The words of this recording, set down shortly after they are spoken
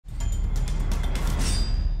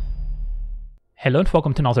Hello and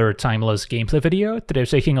welcome to another timeless gameplay video. Today we're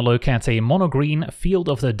taking a look at a monogreen Field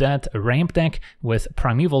of the Dead ramp deck with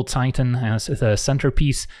Primeval Titan as the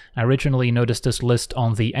centerpiece. I originally noticed this list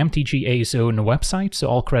on the MTGA Zone website, so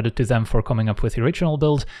all credit to them for coming up with the original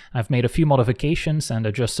build. I've made a few modifications and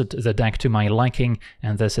adjusted the deck to my liking,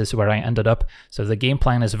 and this is where I ended up. So the game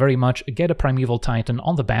plan is very much get a Primeval Titan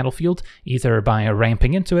on the battlefield, either by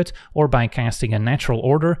ramping into it or by casting a natural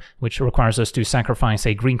order, which requires us to sacrifice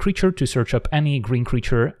a green creature to search up any green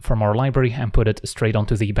creature from our library and put it straight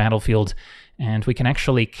onto the battlefield. And we can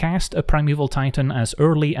actually cast a Primeval Titan as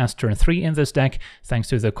early as turn 3 in this deck, thanks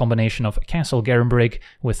to the combination of Castle Garenbrig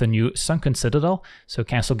with the new Sunken Citadel. So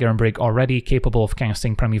Castle Garenbrig already capable of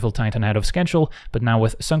casting Primeval Titan out of schedule, but now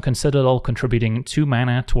with Sunken Citadel contributing 2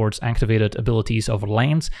 mana towards activated abilities of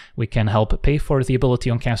lands, we can help pay for the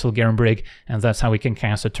ability on Castle Garenbrig, and that's how we can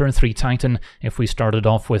cast a turn 3 Titan if we started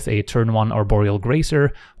off with a turn 1 Arboreal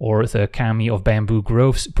Grazer or the Kami of Bamboo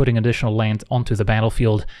Groves, putting additional land onto the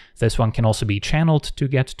battlefield. This one can also be channeled to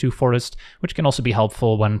get to forest, which can also be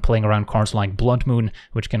helpful when playing around cards like Blood Moon,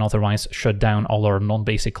 which can otherwise shut down all our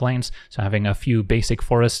non-basic lands, so having a few basic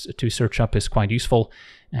forests to search up is quite useful.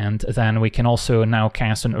 And then we can also now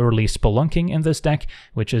cast an early Spelunking in this deck,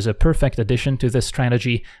 which is a perfect addition to this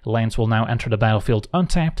strategy. Lands will now enter the battlefield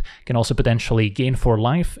untapped, can also potentially gain 4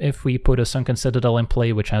 life if we put a Sunken Citadel in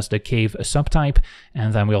play, which has the Cave subtype,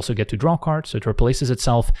 and then we also get to draw cards, so it replaces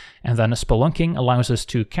itself. And then Spelunking allows us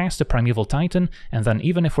to cast a Primeval Titan, and then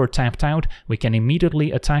even if we're tapped out, we can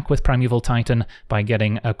immediately attack with Primeval Titan by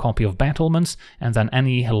getting a copy of Battlements, and then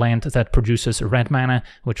any land that produces red mana,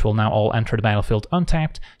 which will now all enter the battlefield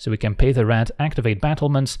untapped. So we can pay the red, activate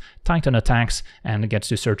Battlements, Titan attacks, and gets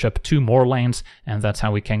to search up 2 more lands, and that's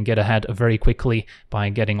how we can get ahead very quickly by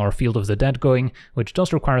getting our Field of the Dead going, which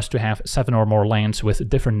does require us to have 7 or more lands with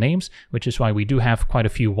different names, which is why we do have quite a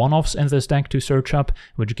few one-offs in this deck to search up,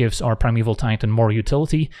 which gives our Primeval Titan more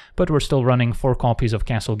utility, but we're still running 4 copies of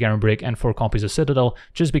Castle Garenbrig and 4 copies of Citadel,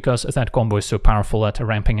 just because that combo is so powerful at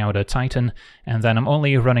ramping out a Titan. And then I'm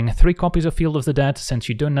only running 3 copies of Field of the Dead, since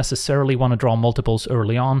you don't necessarily want to draw multiples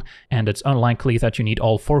early on, and it's unlikely that you need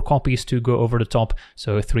all 4 copies to go over the top,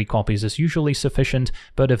 so 3 copies is usually sufficient,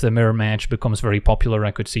 but if the mirror match becomes very popular,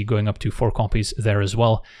 I could see going up to 4 copies there as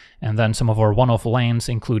well. And then some of our one-off lands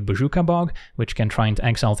include Bazooka Bog, which can try and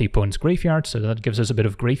exile the opponent's graveyard, so that gives us a bit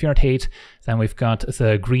of graveyard hate. Then we've got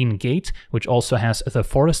the Green Gate, which also has the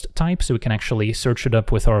forest type, so we can actually search it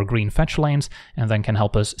up with our green fetch lands, and then can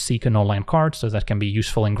help us seek a no-land card, so that can be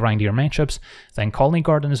useful in grindier matchups. Then Colony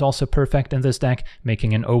Garden is also perfect in this deck,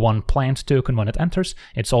 making an 0/1 plant token when it enters.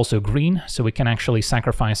 It's also green, so we can actually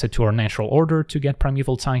sacrifice it to our natural order to get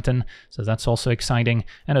Primeval Titan, so that's also exciting,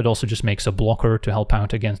 and it also just makes a blocker to help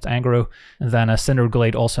out against aggro. And then a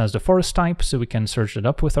Cinderglade also has the forest type, so we can search it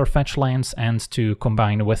up with our fetch lands and to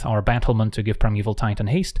combine with our Battlement to give Primeval Titan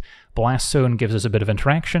haste. Blast Zone gives us a bit of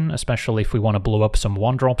interaction, especially if we want to blow up some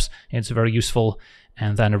 1-drops, it's very useful.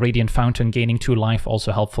 And then Radiant Fountain gaining 2 life,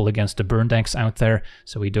 also helpful against the burn decks out there,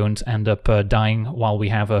 so we don't end up dying while we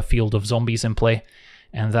have a field of zombies in play.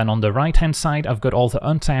 And then on the right hand side, I've got all the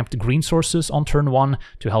untapped green sources on turn 1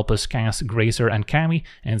 to help us cast Grazer and Kami,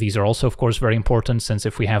 and these are also of course very important, since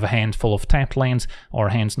if we have a hand full of tapped lands, our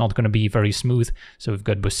hand's not going to be very smooth. So we've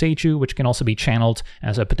got Boseiju, which can also be channeled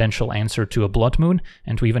as a potential answer to a Blood Moon,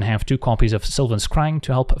 and we even have 2 copies of Sylvan's Crying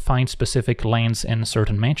to help find specific lands in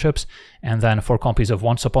certain matchups, and then 4 copies of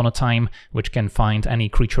Once Upon a Time, which can find any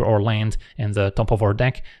creature or land in the top of our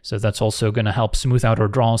deck, so that's also going to help smooth out our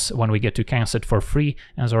draws when we get to cast it for free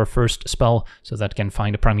as our first spell, so that can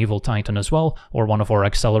find a Primeval Titan as well, or one of our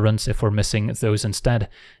accelerants if we're missing those instead.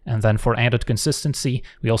 And then for added consistency,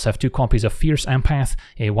 we also have 2 copies of Fierce Empath,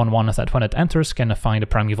 a 1/1 that when it enters can find a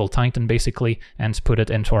Primeval Titan basically and put it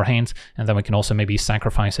into our hand, and then we can also maybe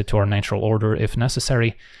sacrifice it to our natural order if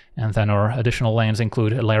necessary. And then our additional lands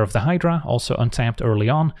include Lair of the Hydra, also untapped early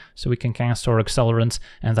on, so we can cast our accelerants,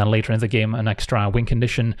 and then later in the game an extra win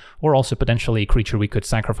condition, or also potentially a creature we could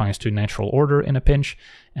sacrifice to natural order in a pinch.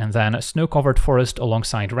 And then a Snow-Covered Forest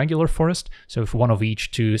alongside regular forest, so if 1 of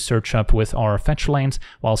each to search up with our fetch lands,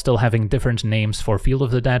 while still having different names for Field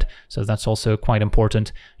of the Dead, so that's also quite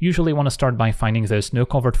important. Usually want to start by finding the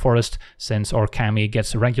Snow-Covered Forest, since our Kami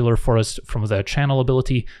gets regular forest from the channel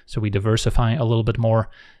ability, so we diversify a little bit more.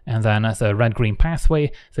 and then the red-green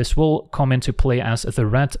pathway. This will come into play as the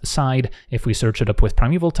red side if we search it up with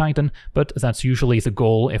Primeval Titan, but that's usually the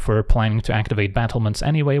goal if we're planning to activate battlements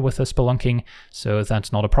anyway with the spelunking, so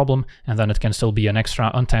that's not a problem. And then it can still be an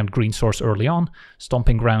extra untapped green source early on.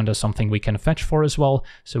 Stomping Ground is something we can fetch for as well,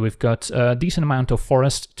 so we've got a decent amount of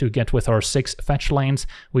forest to get with our 6 fetch lands.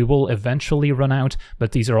 We will eventually run out,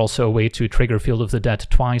 but these are also a way to trigger Field of the Dead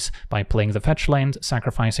twice by playing the fetch land,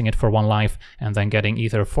 sacrificing it for 1 life, and then getting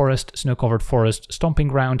either forest, snow-covered forest, stomping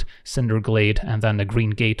ground, cinder glade, and then the green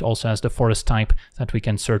gate also has the forest type that we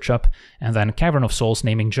can search up. And then Cavern of Souls,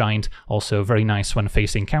 Naming Giant, also very nice when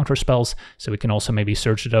facing counter spells, so we can also maybe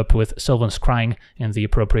search it up with Sylvan's Crying in the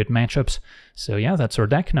appropriate matchups. So yeah, that's our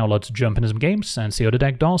deck. Now let's jump into some games and see how the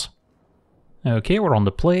deck does. Okay, we're on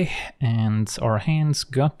the play, and our hands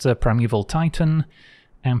got the Primeval Titan,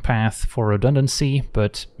 Empath for redundancy,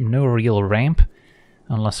 but no real ramp,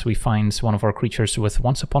 unless we find one of our creatures with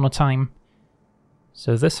Once Upon a Time.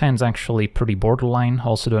 So this hand's actually pretty borderline.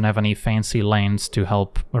 Also don't have any fancy lands to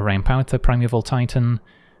help ramp out the Primeval Titan,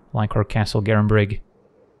 like our Castle Garenbrig.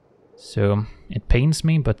 So it pains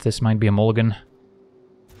me, but this might be a mulligan.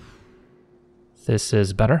 This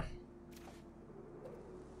is better.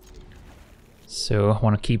 So I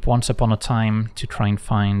want to keep Once Upon a Time to try and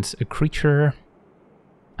find a creature.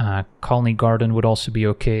 Colony Garden would also be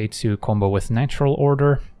okay to combo with Natural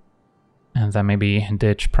Order. And then maybe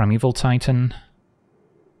ditch Primeval Titan.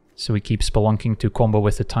 So we keep Spelunking to combo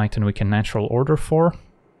with the Titan we can Natural Order for.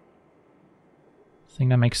 I think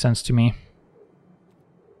that makes sense to me.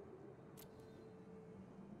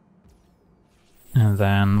 And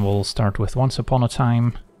then we'll start with Once Upon a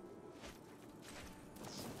Time.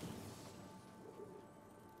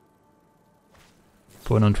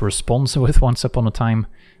 Opponent responds with Once Upon a Time,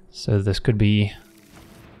 so this could be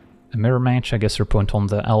a mirror match. I guess we're opponent on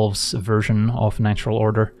the Elves version of Natural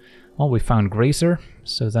Order. Well, we found Grazer,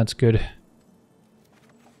 so that's good.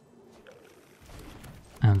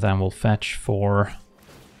 And then we'll fetch for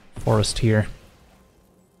Forest here.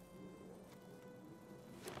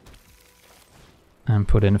 And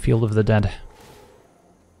put in Field of the Dead.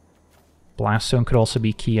 Blast Zone could also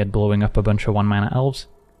be key at blowing up a bunch of 1-mana Elves.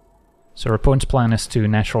 So our opponent's plan is to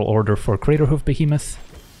Natural Order for Craterhoof Behemoth,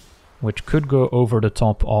 which could go over the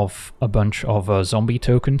top of a bunch of zombie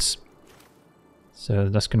tokens. So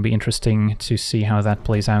that's going to be interesting to see how that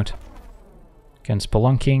plays out. Against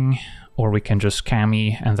Spelunking, or we can just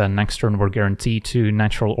Kami, and then next turn we're guaranteed to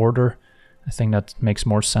Natural Order. I think that makes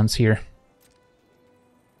more sense here.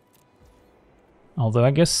 Although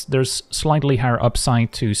I guess there's slightly higher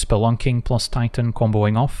upside to Spelunking plus Titan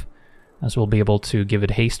comboing off, as we'll be able to give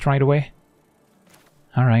it haste right away.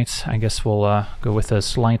 Alright, I guess we'll go with a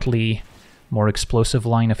slightly more explosive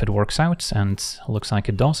line if it works out, and looks like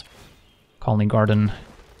it does. Colony Garden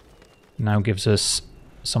now gives us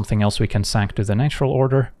something else we can sack to the Natural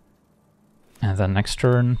Order. And then next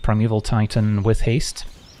turn, Primeval Titan with haste.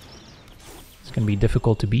 It's going to be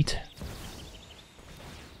difficult to beat.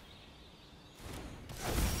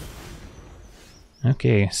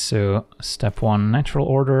 Okay, so step 1, Natural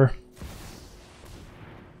Order.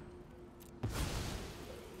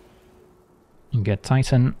 Get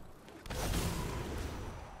Titan.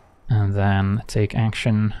 And then take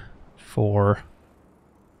action for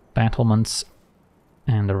battlements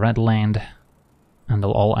and the red land. And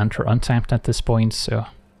they'll all enter untapped at this point, so...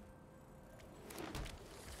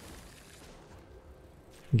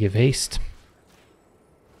 give haste.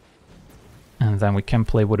 And then we can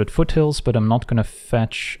play Wooded Foothills, but I'm not gonna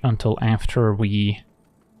fetch until after we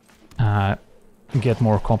get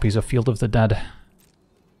more copies of Field of the Dead.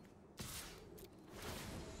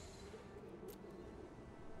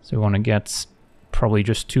 So we want to get probably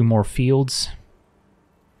just 2 more fields.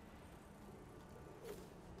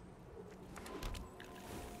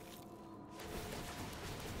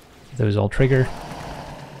 Those all trigger.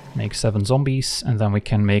 Make 7 zombies, and then we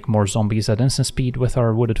can make more zombies at instant speed with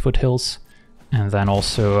our Wooded Foothills. And then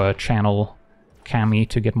also channel Kami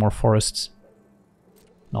to get more forests.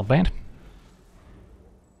 Not bad.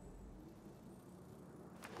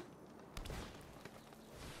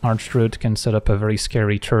 Archdruid can set up a very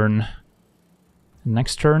scary turn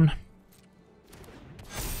next turn.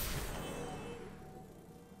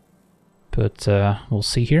 But we'll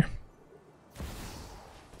see here.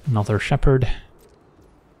 Another Shepherd.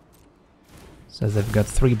 Says they've got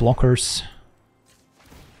 3 blockers.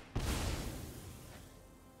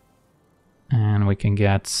 And we can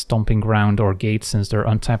get Stomping Ground or Gate since they're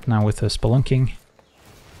untapped now with the Spelunking.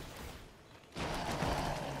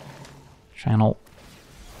 Channel.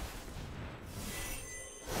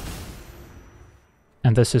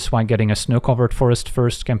 And this is why getting a snow-covered forest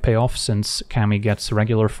first can pay off, since Cami gets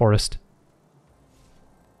regular forest.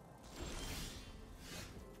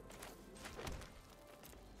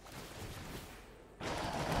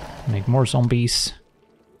 Make more zombies.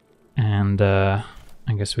 And I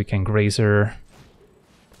guess we can grazer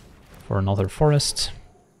for another forest.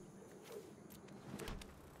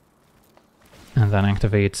 And then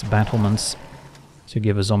activate battlements to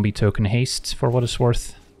give a zombie token haste for what it's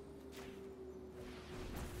worth.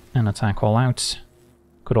 And attack all out.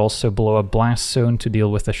 Could also blow a blast zone to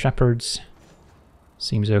deal with the shepherds.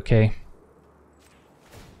 Seems okay.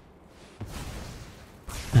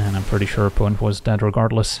 And I'm pretty sure opponent was dead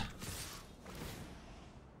regardless.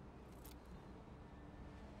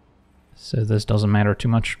 So this doesn't matter too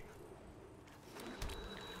much.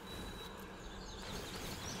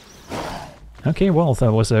 Okay, well,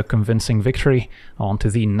 that was a convincing victory. On to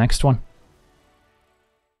the next one.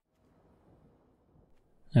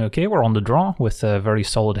 Okay, we're on the draw with a very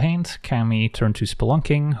solid hand. Cami turn 2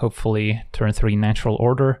 Spelunking, hopefully turn 3 Natural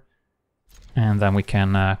Order, and then we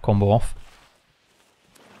can combo off.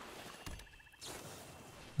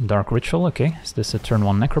 Dark Ritual, okay. Is this a turn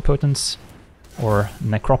 1 Necropotence? Or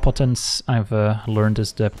Necropotence, I've learned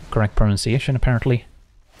is the correct pronunciation apparently.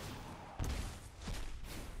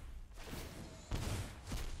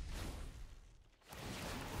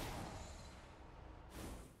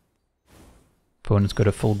 Opponent's got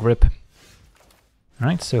a full grip.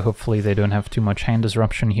 Alright, so hopefully they don't have too much hand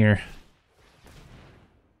disruption here.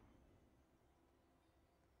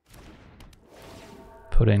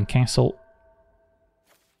 Put in Castle.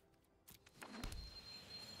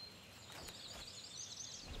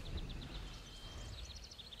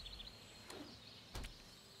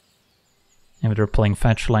 If they're playing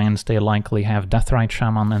fetch lands, they likely have Deathrite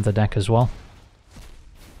Shaman in the deck as well.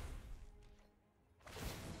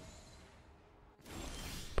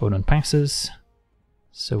 Opponent passes,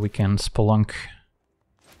 so we can Spelunk.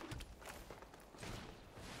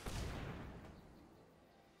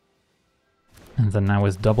 And then now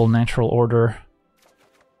with double Natural Order,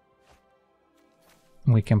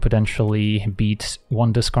 we can potentially beat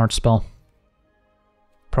 1 discard spell.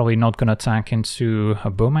 Probably not gonna attack into a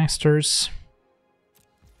Bowmasters.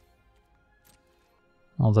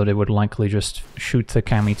 Although they would likely just shoot the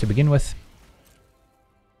Cami to begin with.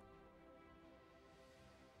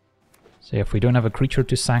 So if we don't have a creature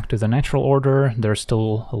to sack to the Natural Order, there's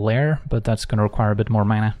still a Lair, but that's going to require a bit more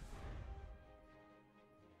mana.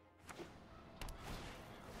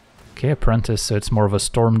 Okay, Apprentice, so it's more of a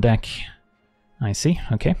Storm deck. I see,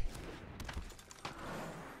 okay.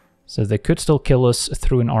 So they could still kill us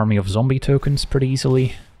through an army of zombie tokens pretty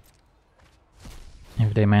easily.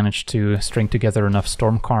 If they manage to string together enough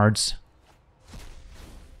Storm cards.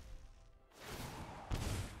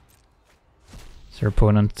 Their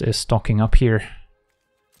opponent is stocking up here.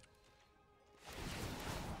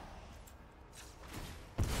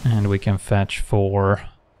 And we can fetch for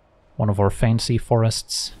one of our fancy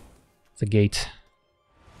forests, the gate.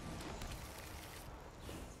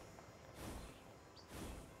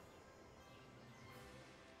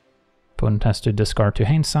 Opponent has to discard to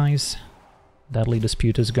hand size. Deadly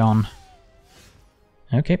Dispute is gone.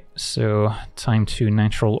 Okay, so time to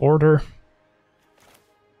Natural Order.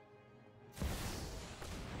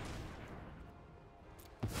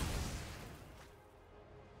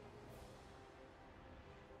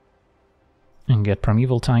 And get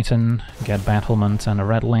Primeval Titan, get Battlement and a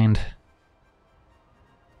red land.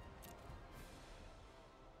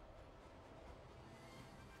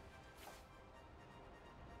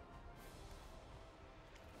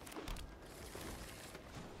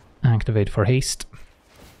 Activate for haste.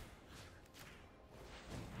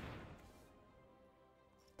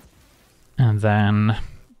 And then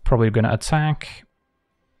probably gonna attack.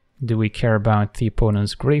 Do we care about the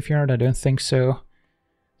opponent's graveyard? I don't think so.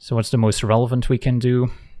 So what's the most relevant we can do?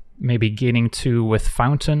 Maybe gaining 2 with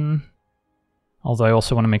Fountain. Although I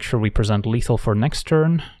also want to make sure we present lethal for next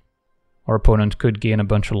turn. Our opponent could gain a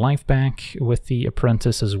bunch of life back with the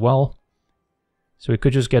Apprentice as well. So we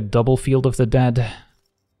could just get double Field of the Dead.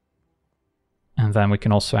 And then we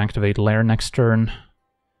can also activate Lair next turn.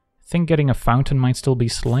 I think getting a Fountain might still be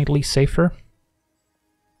slightly safer.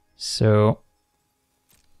 So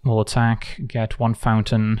we'll attack, get 1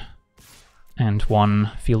 Fountain, and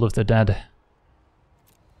 1 Field of the Dead.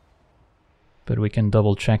 But we can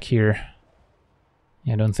double check here.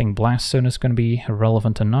 Yeah, I don't think Blast Zone is going to be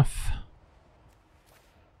relevant enough.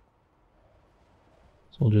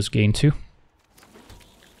 So we'll just gain 2.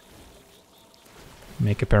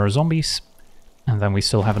 Make a pair of zombies. And then we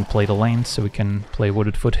still haven't played a land, so we can play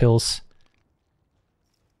Wooded Foothills.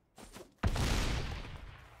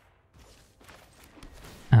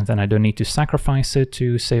 And then I don't need to sacrifice it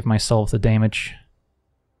to save myself the damage.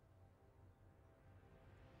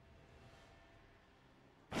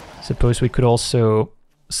 Suppose we could also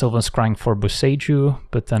Sylvan Scrying for Boseiju,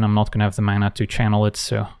 but then I'm not going to have the mana to channel it,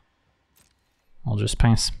 so I'll just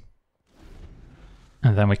pass.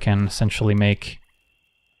 And then we can essentially make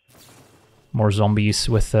more zombies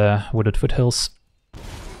with Wooded Foothills.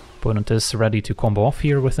 Opponent is ready to combo off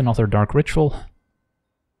here with another Dark Ritual.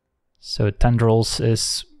 So Tendrils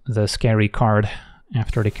is the scary card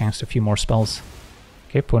after they cast a few more spells.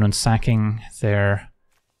 Okay, opponent sacking their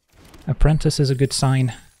Apprentice is a good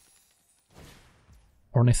sign.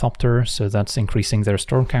 Ornithopter, so that's increasing their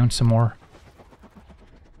storm count some more.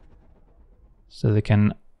 So they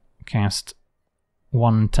can cast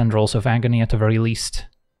 1 Tendrils of Agony at the very least.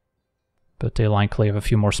 But they likely have a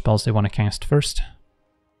few more spells they want to cast first.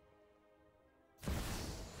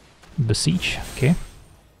 Besiege, okay.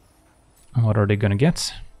 And what are they gonna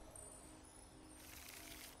get?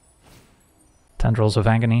 Tendrils of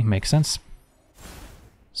Agony, makes sense.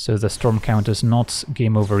 So the storm count is not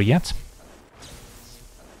game over yet.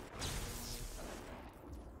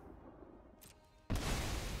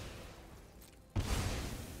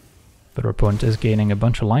 But our opponent is gaining a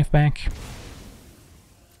bunch of life back.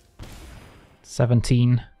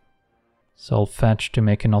 17. So I'll fetch to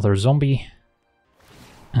make another zombie.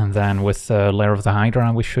 And then with Lair of the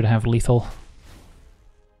Hydra we should have lethal.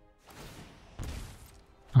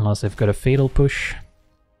 Unless they've got a fatal push.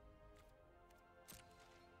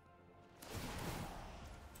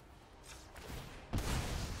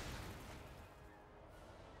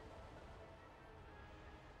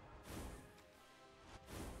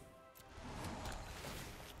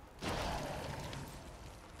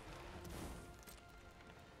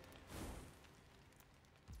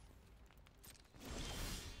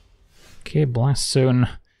 Okay, Blast Zone.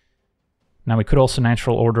 Now we could also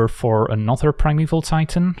natural order for another Primeval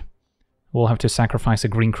Titan. We'll have to sacrifice a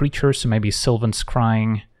green creature, so maybe Sylvan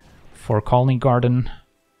Scrying for Colony Garden.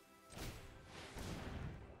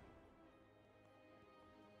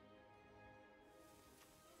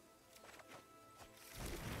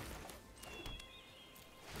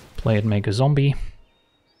 Play it, make a zombie.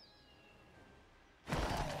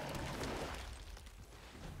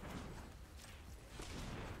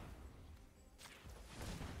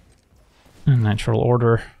 Natural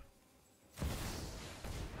order.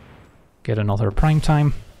 Get another prime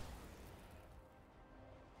time.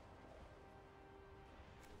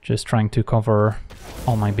 Just trying to cover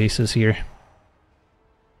all my bases here.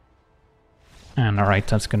 And alright,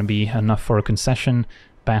 that's going to be enough for a concession.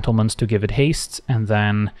 Battlements to give it haste, and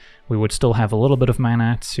then we would still have a little bit of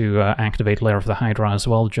mana to activate Lair of the Hydra as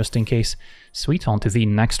well, just in case. Sweet, on to the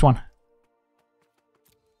next one.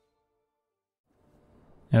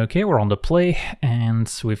 Okay, we're on the play, and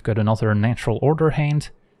we've got another natural order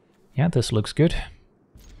hand. Yeah, this looks good.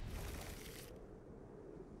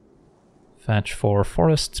 Fetch for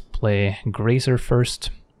Forest, play Grazer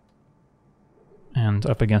first. And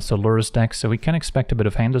up against the Lurrus deck, so we can expect a bit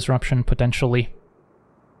of hand disruption, potentially.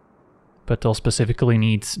 But they'll specifically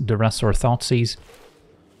need Duress or Thoughtseize.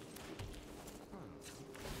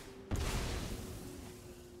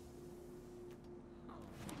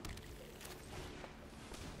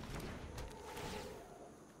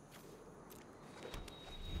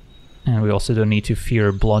 And we also don't need to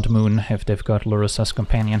fear Blood Moon if they've got Lurrus as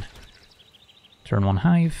companion. Turn 1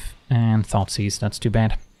 Hive, and Thoughtseize, that's too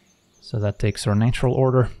bad. So that takes our natural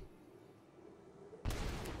order.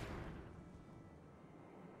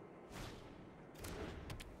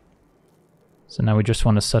 So now we just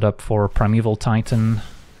want to set up for Primeval Titan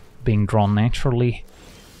being drawn naturally.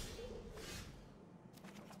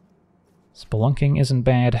 Spelunking isn't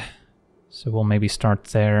bad, so we'll maybe start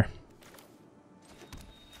there.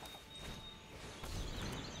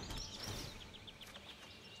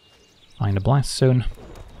 Find a Blast Zone.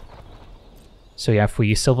 So yeah, if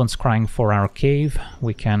we Sylvan Scrying for our cave,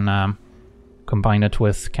 we can combine it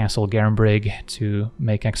with Castle Garenbrig to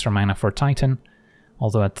make extra mana for Titan.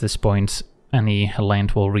 Although at this point, any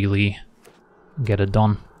land will really get it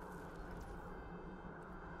done.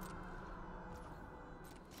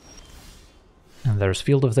 And there's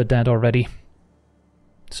Field of the Dead already.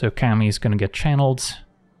 So Kami's gonna get channeled.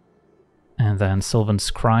 And then Sylvan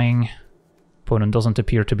Scrying. Opponent doesn't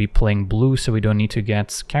appear to be playing blue, so we don't need to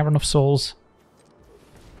get Cavern of Souls.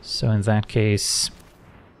 So in that case,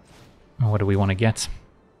 what do we want to get?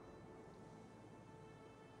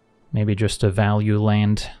 Maybe just a value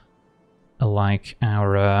land like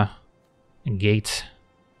our Gate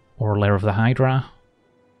or Lair of the Hydra.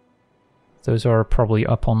 Those are probably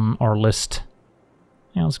up on our list.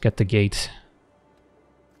 Yeah, let's get the Gate.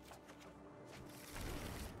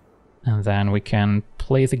 And then we can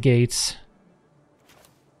play the gates.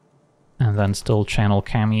 And then still channel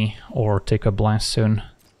Kami or take a blast zone.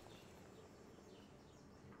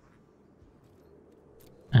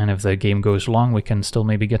 And if the game goes long, we can still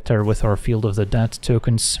maybe get there with our Field of the Dead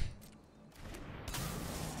tokens.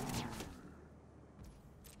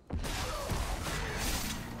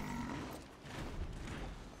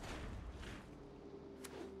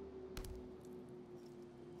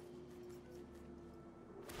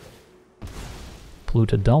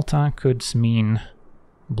 Polluted Delta could mean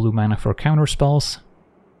blue mana for counterspells,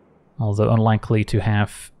 although unlikely to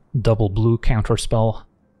have double blue counterspell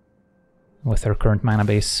with their current mana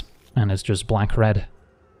base, and it's just black-red.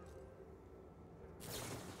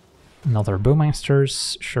 Another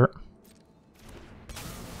Bowmasters, sure.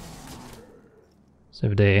 So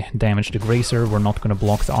if they damage the Grazer, we're not going to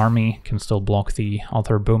block the army, can still block the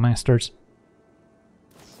other Bowmasters.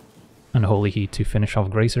 Unholy Heat to finish off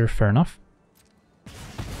Grazer, fair enough.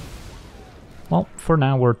 Well, for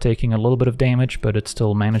now we're taking a little bit of damage, but it's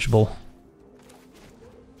still manageable.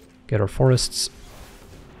 Get our forests.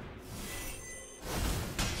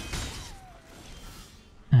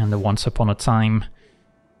 And the Once Upon a Time.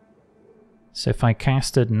 So if I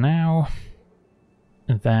cast it now,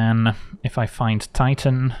 then if I find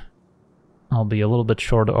Titan, I'll be a little bit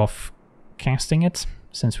short of casting it,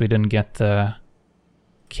 since we didn't get the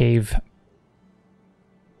cave.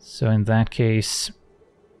 So in that case,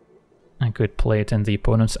 I could play it in the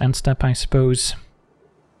opponent's end step, I suppose.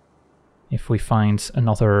 If we find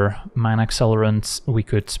another mana accelerant, we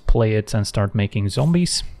could play it and start making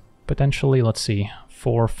zombies, potentially. Let's see,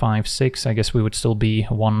 4, 5, 6. I guess we would still be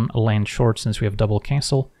 1 land short since we have double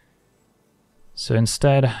castle. So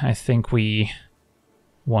instead, I think we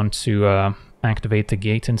want to activate the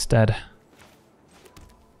gate instead.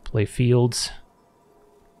 Play fields,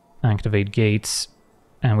 activate gates,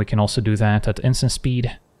 and we can also do that at instant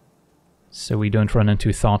speed, so we don't run into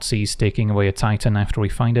Thoughtseize taking away a Titan after we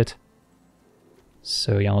find it.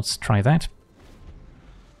 So yeah, let's try that.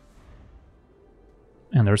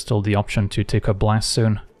 And there's still the option to take a blast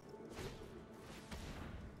zone.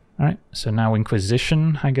 Alright, so now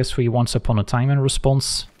Inquisition, I guess we Once Upon a Time in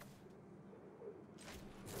response.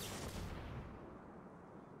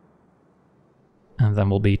 And then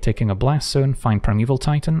we'll be taking a blast zone, find Primeval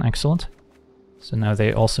Titan, excellent. So now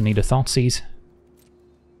they also need a Thoughtseize.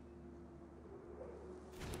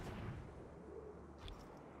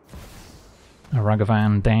 A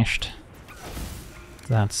Ragavan dashed.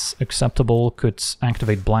 That's acceptable, could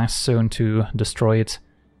activate Blast Zone to destroy it.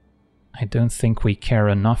 I don't think we care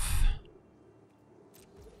enough.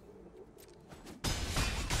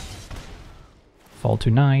 Fall to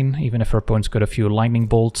 9, even if our opponent's got a few lightning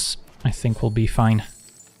bolts, I think we'll be fine.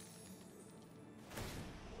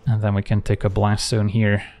 And then we can take a Blast Zone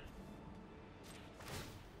here.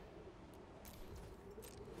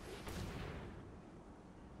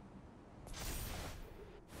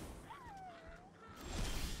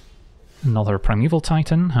 Another Primeval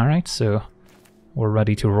Titan, alright, so we're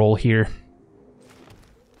ready to roll here.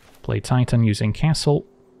 Play Titan using Castle.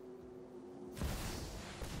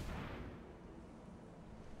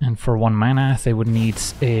 And for 1 mana, they would need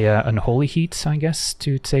a Unholy Heat, I guess,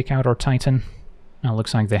 to take out our Titan. It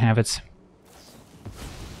looks like they have it.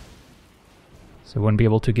 So we wouldn't be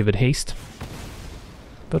able to give it haste.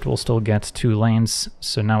 But we'll still get 2 lands,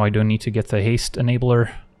 so now I don't need to get the haste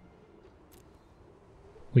enabler.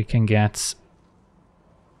 We can get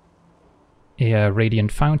a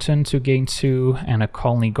Radiant Fountain to gain 2, and a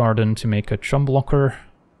Colony Garden to make a chump blocker.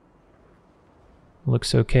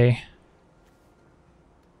 Looks okay.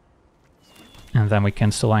 And then we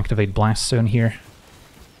can still activate Blast Zone here.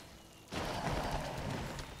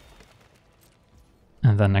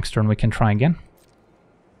 And then next turn we can try again.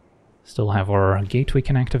 Still have our gate we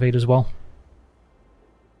can activate as well.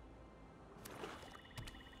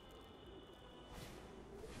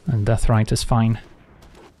 And Deathrite is fine.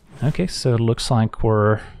 Okay, so it looks like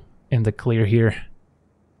we're in the clear here.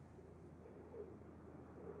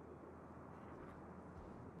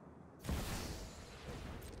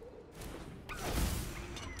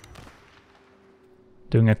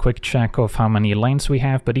 Doing a quick check of how many lands we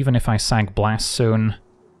have, but even if I sack Blast Zone,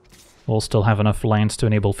 we'll still have enough lands to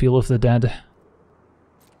enable Field of the Dead.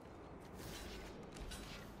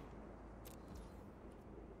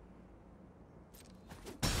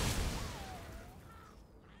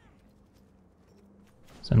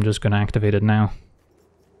 So I'm just going to activate it now.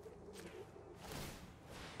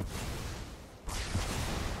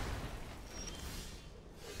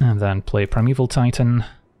 And then play Primeval Titan.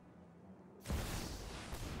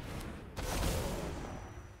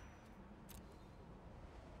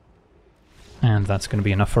 and that's going to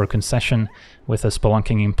be enough for a concession. With a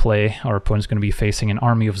Spelunking in play, our opponent's going to be facing an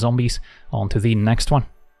army of zombies. On to the next one.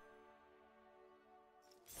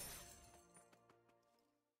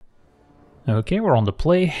 Okay, we're on the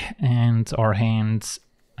play, and our hand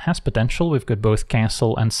has potential. We've got both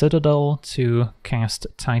Castle and Citadel to cast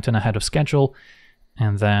Titan ahead of schedule,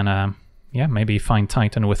 and then, yeah, maybe find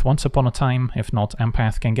Titan with Once Upon a Time. If not,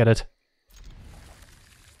 Empath can get it.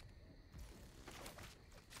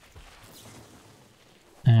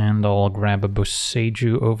 And I'll grab a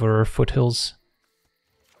Boseiju over Foothills,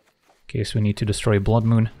 in case we need to destroy Blood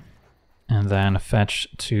Moon, and then fetch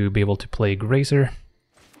to be able to play Grazer.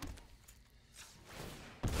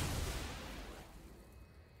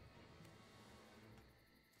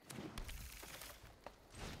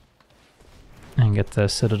 And get the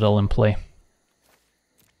Citadel in play.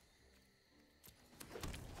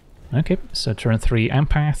 Okay, so turn 3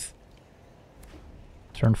 Empath.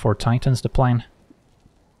 Turn 4 Titan's the plan.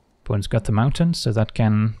 Opponent's got the Mountain, so that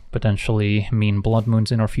can potentially mean Blood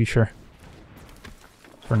Moons in our future.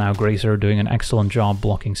 For now, Grazer doing an excellent job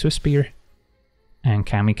blocking Swift Spear. And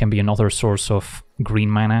Kami can be another source of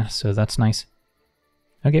green mana, so that's nice.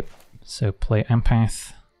 Okay, so play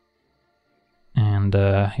Empath. And,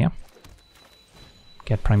 yeah.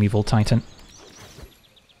 Get Primeval Titan.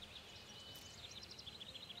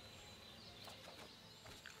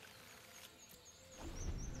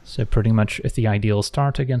 So pretty much the ideal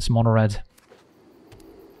start against Mono Red.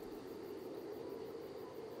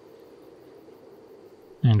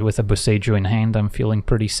 And with a Boseiju in hand, I'm feeling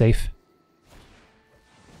pretty safe.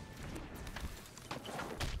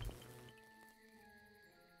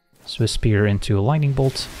 Swift Spear into a Lightning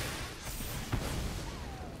Bolt.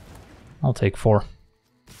 I'll take 4.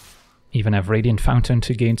 Even have Radiant Fountain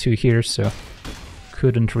to gain 2 here, so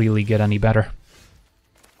couldn't really get any better.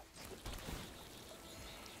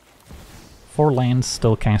 4 lands,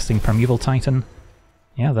 still casting Primeval Titan.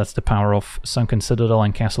 Yeah, that's the power of Sunken Citadel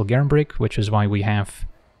and Castle Garenbrig, which is why we have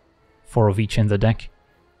 4 of each in the deck.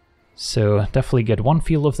 So definitely get 1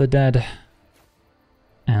 Field of the Dead,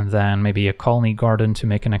 and then maybe a Colony Garden to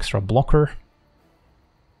make an extra blocker.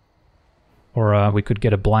 Or we could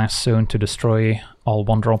get a Blast Zone to destroy all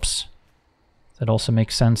 1-drops. That also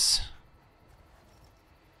makes sense.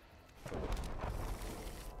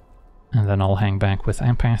 And then I'll hang back with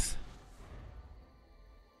Empath.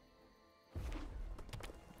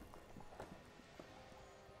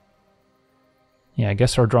 Yeah, I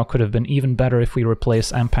guess our draw could have been even better if we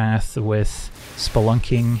replace Empath with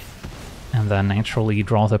Spelunking and then naturally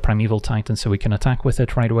draw the Primeval Titan so we can attack with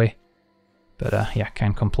it right away. But yeah,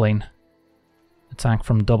 can't complain. Attack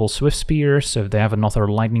from double Swift Spear, so if they have another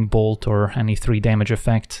Lightning Bolt or any 3 damage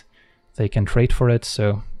effect, they can trade for it,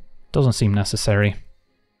 so doesn't seem necessary.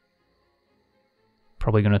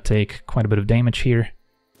 Probably gonna take quite a bit of damage here.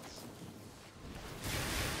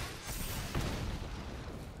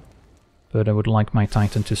 But I would like my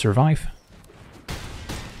Titan to survive.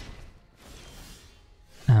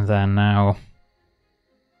 And then now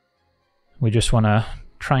we just wanna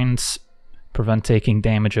try and prevent taking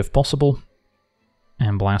damage if possible.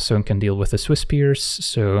 And Blast Zone can deal with the Swift Spears,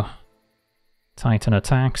 so Titan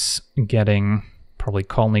attacks, getting probably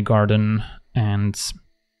Colony Garden, and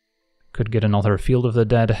could get another Field of the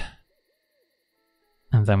Dead.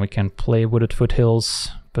 And then we can play Wooded Foothills,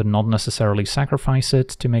 but not necessarily sacrifice it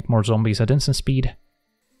to make more zombies at instant speed.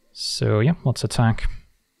 So yeah, let's attack.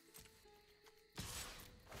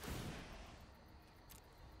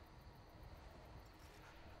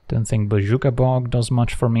 Don't think Bazooka Bog does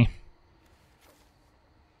much for me.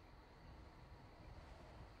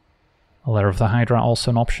 Lair of the Hydra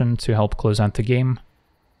also an option to help close out the game.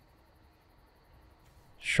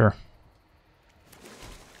 Sure.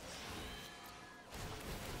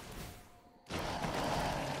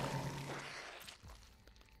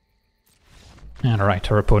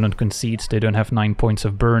 Alright, our opponent concedes. They don't have 9 points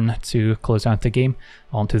of burn to close out the game.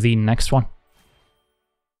 On to the next one.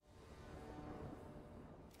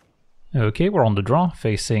 Okay, we're on the draw,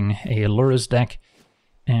 facing a Lurrus deck.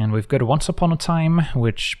 And we've got a Once Upon a Time,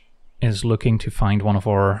 which is looking to find one of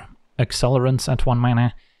our accelerants at 1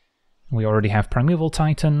 mana. We already have Primeval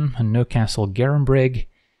Titan and no Castle Garenbrig.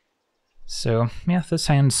 So yeah, this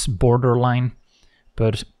hand's borderline,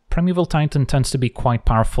 but Primeval Titan tends to be quite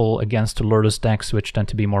powerful against Lurrus decks, which tend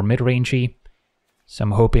to be more mid-rangey. So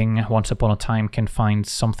I'm hoping Once Upon a Time can find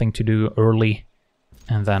something to do early,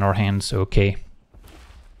 and then our hand's okay.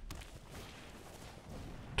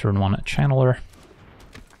 Turn 1 Channeler.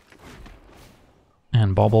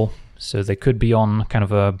 And Bobble. So they could be on kind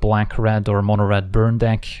of a black-red or mono-red burn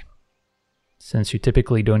deck, since you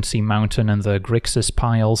typically don't see Mountain in the Grixis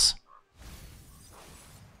piles.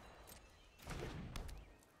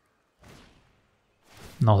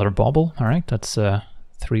 Another bauble, alright, that's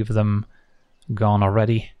 3 of them gone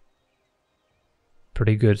already.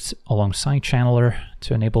 Pretty good alongside Channeler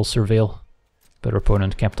to enable Surveil, but our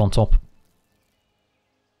opponent kept on top.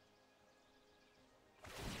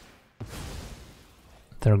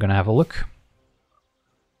 They're gonna have a look.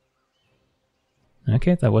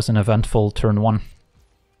 Okay, that was an eventful turn 1.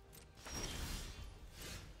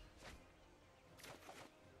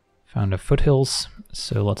 Found a foothills,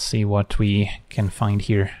 so let's see what we can find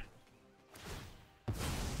here.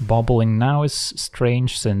 Bobbling now is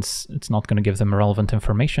strange since it's not going to give them relevant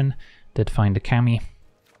information. Did find a Kami,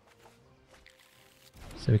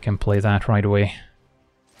 so we can play that right away.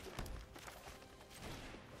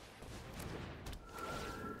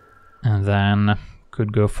 And then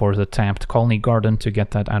could go for the tapped Colony Garden to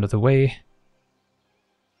get that out of the way.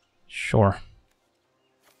 Sure.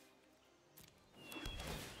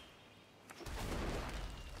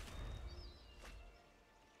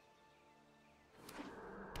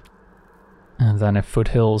 And then if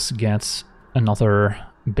Foothills gets another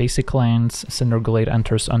basic land, Cinderglade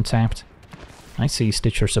enters untapped. I see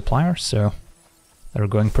Stitcher Supplier, so they're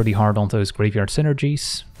going pretty hard on those graveyard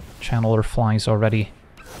synergies. Channeler flies already,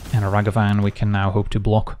 and a Ragavan we can now hope to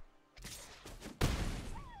block.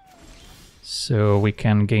 So we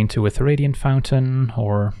can gain 2 with Radiant Fountain,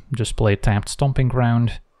 or just play tapped Stomping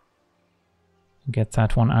Ground. Get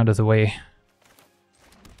that one out of the way.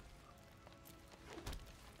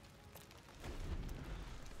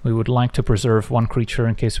 We would like to preserve 1 creature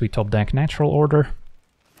in case we top deck Natural Order.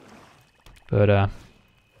 But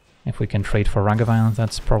if we can trade for Ragavan,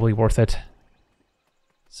 that's probably worth it.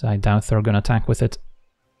 So I doubt they're gonna attack with it.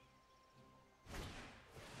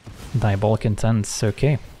 Diabolic Intents,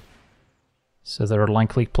 okay. So they're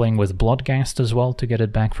likely playing with Bloodghast as well to get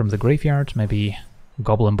it back from the graveyard. Maybe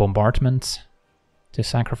Goblin Bombardment to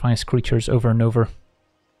sacrifice creatures over and over.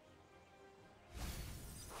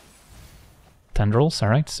 Tendrils,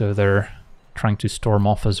 alright, so they're trying to storm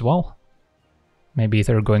off as well. Maybe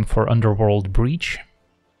they're going for Underworld Breach,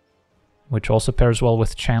 which also pairs well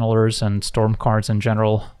with Channelers and Storm cards in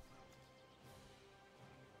general.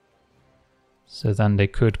 So then they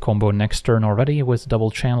could combo next turn already with double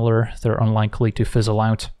Channeler. They're unlikely to fizzle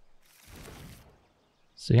out.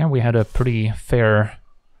 So yeah, we had a pretty fair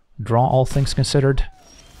draw, all things considered.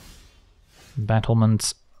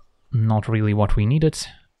 Battlement, not really what we needed.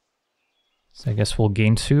 So I guess we'll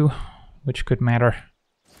gain 2, which could matter.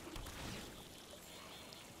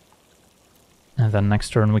 And then next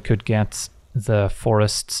turn we could get the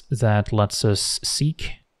Forest that lets us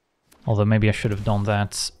seek. Although maybe I should have done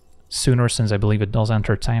that sooner, since I believe it does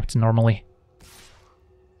enter tapped normally.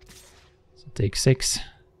 So take 6.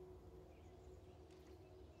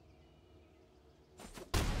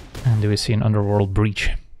 And do we see an Underworld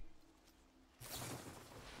Breach?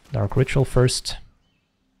 Dark Ritual first.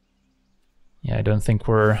 Yeah, I don't think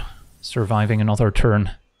we're surviving another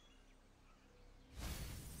turn.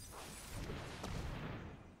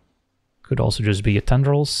 Could also just be a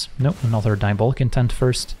Tendrils. Nope, another Diabolic Intent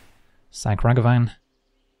first. Sack Ragavan.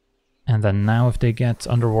 And then now if they get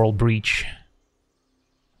Underworld Breach,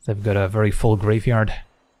 they've got a very full graveyard.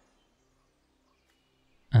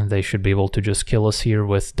 And they should be able to just kill us here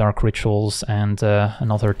with Dark Rituals and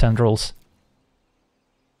another Tendrils.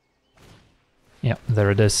 Yeah,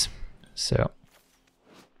 there it is. So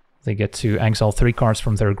they get to exile 3 cards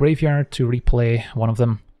from their graveyard to replay one of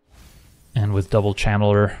them. And with double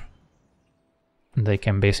Channeler, they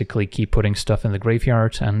can basically keep putting stuff in the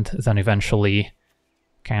graveyard and then eventually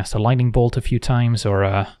cast a Lightning Bolt a few times,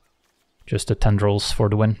 or just a Tendrils for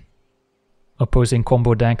the win. Opposing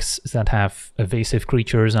combo decks that have evasive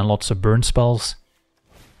creatures and lots of burn spells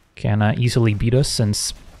can easily beat us,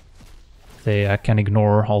 since they can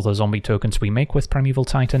ignore all the zombie tokens we make with Primeval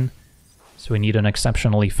Titan. So we need an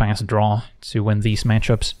exceptionally fast draw to win these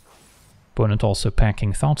matchups. Opponent also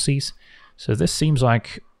packing Thoughtseize. So this seems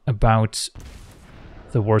like about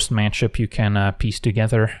the worst matchup you can piece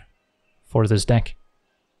together for this deck.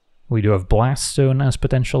 We do have Blaststone as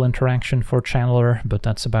potential interaction for Channeler, but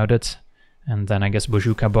that's about it. And then I guess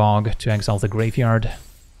Bojuka Bog to exile the graveyard.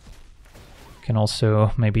 Can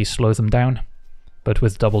also maybe slow them down. But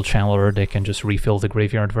with double Channeler they can just refill the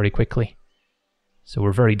graveyard very quickly. So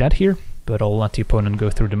we're very dead here, but I'll let the opponent go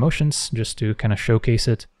through the motions just to kind of showcase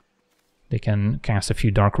it. They can cast a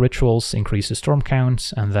few Dark Rituals, increase the storm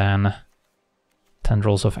count, and then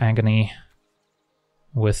Tendrils of Agony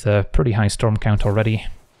with a pretty high storm count already.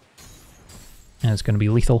 And it's going to be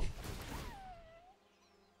lethal.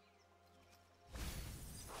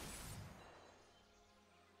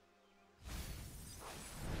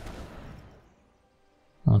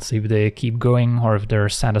 Let's see if they keep going or if they're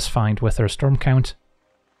satisfied with their storm count.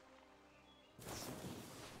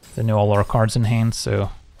 They know all our cards in hand, so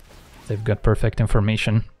they've got perfect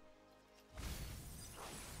information.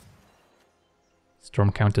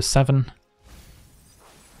 Storm count is 7.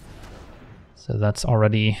 So that's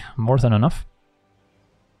already more than enough.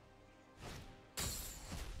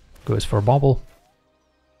 Goes for bobble.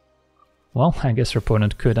 Well, I guess your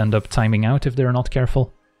opponent could end up timing out if they're not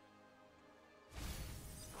careful.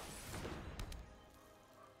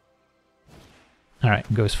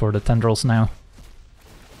 Alright, goes for the tendrils now.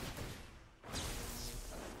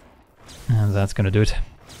 And that's gonna do it.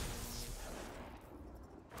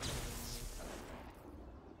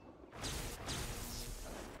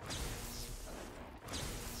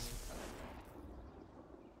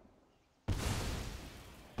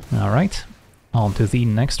 Alright, on to the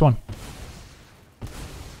next one.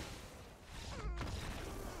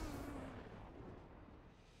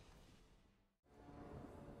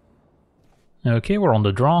 Okay, we're on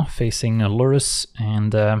the draw, facing Lurrus,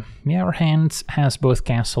 and yeah, our hand has both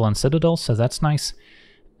Castle and Citadel, so that's nice.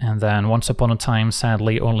 And then once upon a time,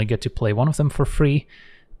 sadly, only get to play one of them for free,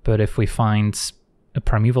 but if we find a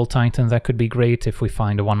Primeval Titan, that could be great. If we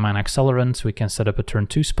find a 1-mana Accelerant, we can set up a turn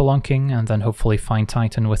 2 Spelunking, and then hopefully find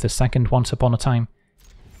Titan with a second once upon a time.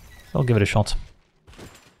 I'll give it a shot.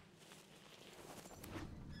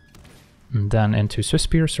 And then into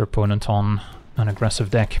Swiftspears, our opponent on an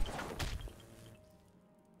aggressive deck.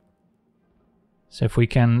 So if we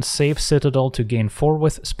can save Citadel to gain 4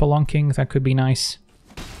 with Spelunking, that could be nice.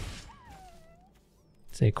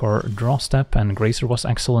 Take our draw step, and Grazer was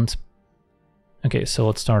excellent. Okay, so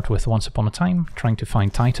let's start with Once Upon a Time, trying to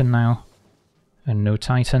find Titan now. And no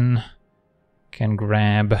Titan. Can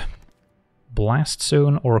grab Blast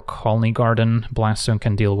Zone or Colony Garden. Blast Zone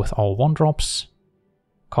can deal with all 1-drops.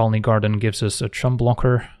 Colony Garden gives us a chump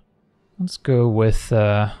blocker. Let's go with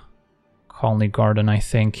Colony Garden, I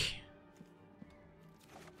think.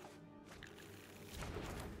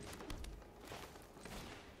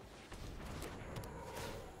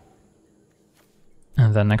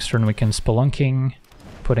 And then next turn we can Spelunking,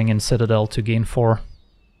 putting in Citadel to gain 4.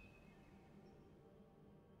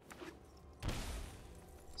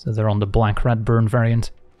 So they're on the black-red burn variant.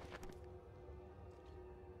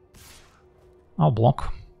 I'll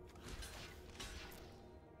block.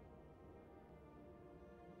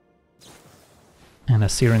 And a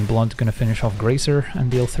Searing Blood gonna finish off Grazer and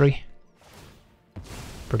deal 3.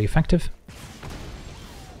 Pretty effective.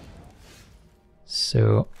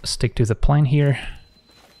 So stick to the plan here.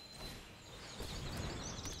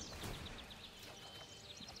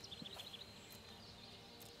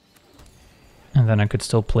 And then I could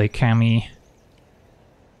still play Kami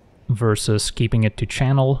versus keeping it to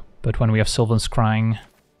channel, but when we have Sylvan Scrying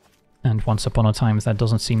and Once Upon a Time, that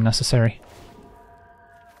doesn't seem necessary.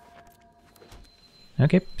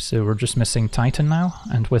 Okay, so we're just missing Titan now,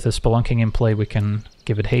 and with a Spelunking in play we can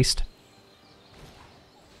give it haste.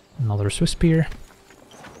 Another Swiftspear.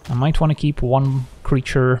 I might want to keep 1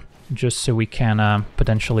 creature just so we can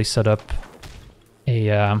potentially set up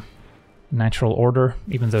a natural order,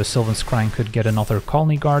 even though Sylvan Scrying could get another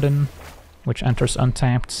Colony Garden, which enters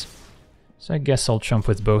untapped. So I guess I'll jump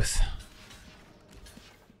with both.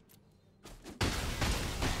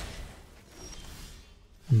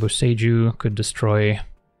 Boseiju could destroy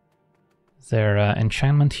their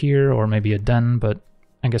enchantment here, or maybe a den, but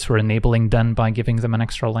I guess we're enabling den by giving them an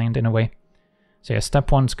extra land in a way. So yeah, step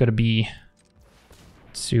 1's going to be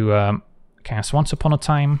to cast Once Upon a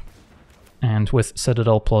Time, and with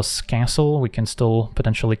Citadel plus Castle we can still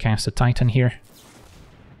potentially cast a Titan here.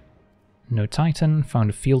 No Titan, found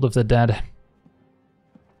a Field of the Dead,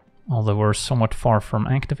 although we're somewhat far from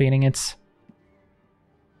activating it.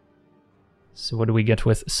 So what do we get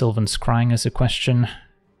with Sylvan Scrying is a question.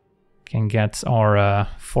 Can get our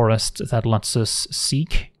forest that lets us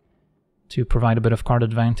seek to provide a bit of card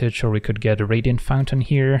advantage, or we could get a Radiant Fountain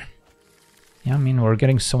here. Yeah, I mean, we're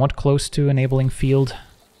getting somewhat close to enabling field.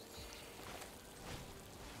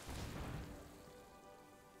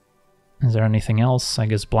 Is there anything else? I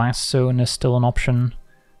guess Blast Zone is still an option.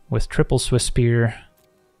 With triple Swiftspear,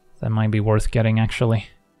 that might be worth getting actually.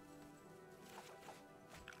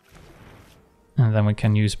 And then we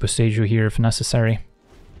can use Boseiju here if necessary.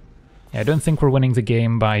 Yeah, I don't think we're winning the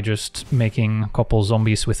game by just making a couple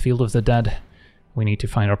zombies with Field of the Dead. We need to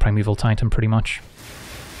find our Primeval Titan pretty much.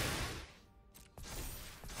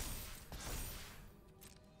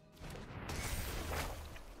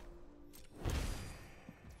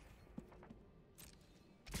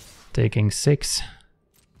 Taking 6.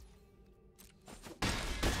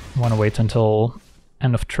 Want to wait until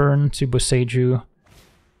end of turn to Boseiju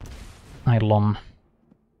Eidolon.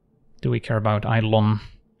 Do we care about Eidolon?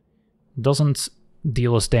 Doesn't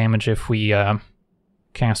deal us damage if we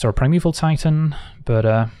cast our Primeval Titan, but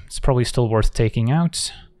it's probably still worth taking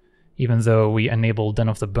out, even though we enable Den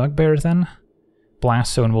of the Bugbear then.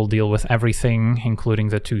 Blast Zone will deal with everything, including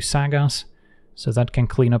the 2 sagas, so that can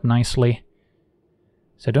clean up nicely.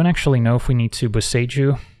 So I don't actually know if we need to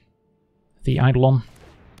Boseiju the Eidolon.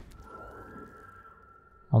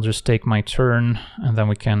 I'll just take my turn, and then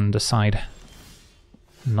we can decide.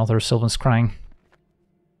 Another Sylvan Scrying.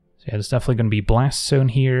 So yeah, there's definitely going to be Blast Zone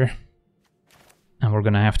here. And we're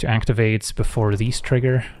going to have to activate before these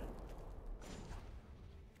trigger.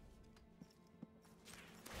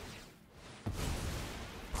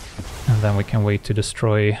 And then we can wait to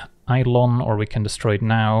destroy Eidolon, or we can destroy it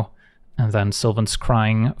now. And then Sylvan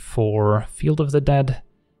Scrying for Field of the Dead.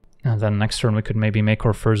 And then next turn we could maybe make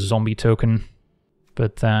our first zombie token.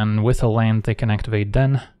 But then with a land they can activate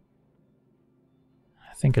Den.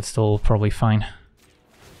 I think it's still probably fine.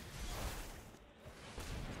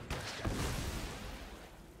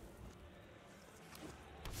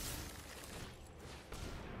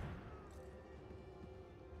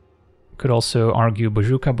 Could also argue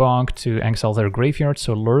Bojuka Bog to exile their graveyard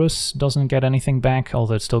so Lurrus doesn't get anything back,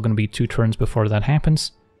 although it's still going to be 2 turns before that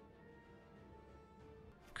happens.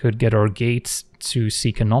 Could get our Gate to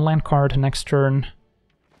seek a non-land card next turn.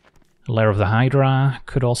 Lair of the Hydra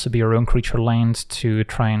could also be our own creature land to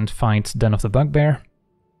try and fight Den of the Bugbear.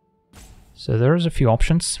 So there's a few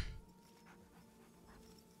options.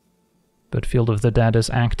 But Field of the Dead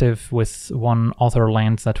is active with one other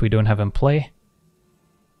land that we don't have in play.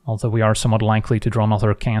 Although we are somewhat likely to draw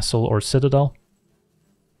another castle or citadel.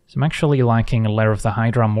 So I'm actually liking Lair of the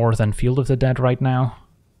Hydra more than Field of the Dead right now.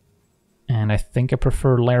 And I think I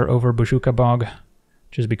prefer Lair over Bojuka Bog,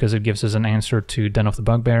 just because it gives us an answer to Den of the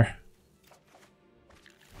Bugbear.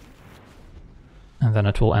 And then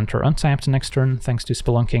it will enter untapped next turn, thanks to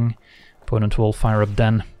Spelunking. Opponent will fire up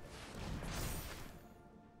Den.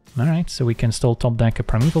 Alright, so we can still top deck a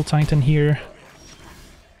Primeval Titan here.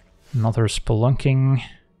 Another Spelunking.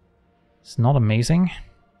 It's not amazing,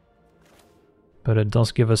 but it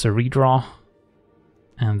does give us a redraw.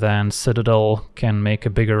 And then Citadel can make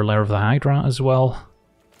a bigger Lair of the Hydra as well.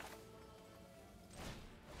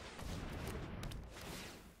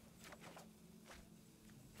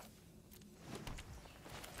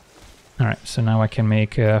 Alright, so now I can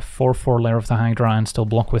make a 4/4 Lair of the Hydra and still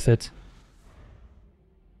block with it.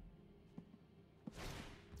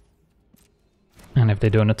 And if they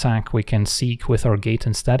don't attack, we can Seek with our Gate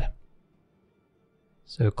instead.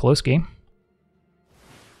 So close game.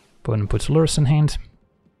 Opponent puts Lurrus in hand.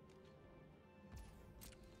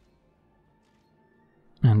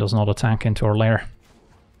 And does not attack into our lair.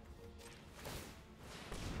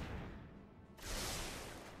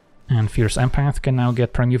 And Fierce Empath can now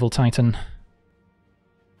get Primeval Titan.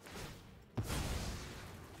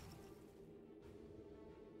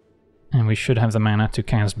 And we should have the mana to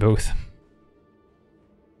cast both.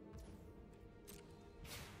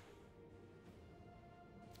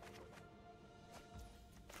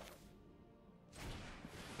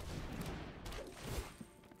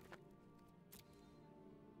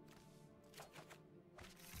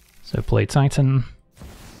 So play Titan.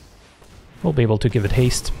 We'll be able to give it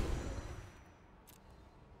haste.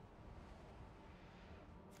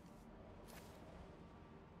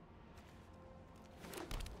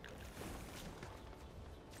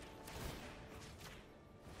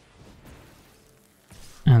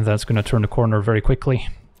 And that's going to turn the corner very quickly.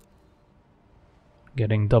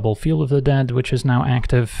 Getting double Field of the Dead, which is now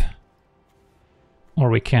active. Or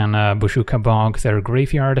we can Bojuka Bog their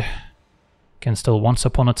graveyard. Can still Once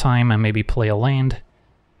Upon a Time and maybe play a land.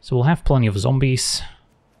 So we'll have plenty of zombies.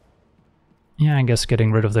 Yeah, I guess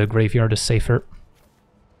getting rid of the graveyard is safer.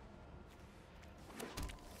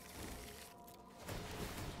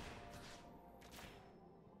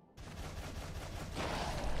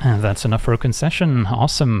 And that's enough for a concession.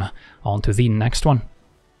 Awesome. On to the next one.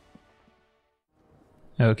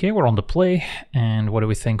 Okay, we're on the play, and what do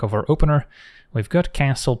we think of our opener? We've got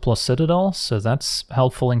Castle plus Citadel, so that's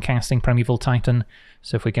helpful in casting Primeval Titan.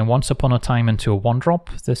 So if we can Once Upon a Time into a 1-drop,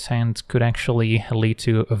 this hand could actually lead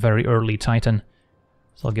to a very early Titan.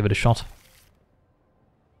 So I'll give it a shot.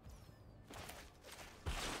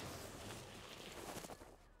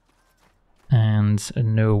 And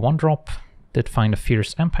no 1-drop. Did find a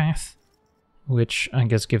Fierce Empath, which I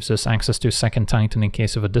guess gives us access to a second Titan in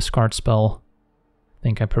case of a discard spell. I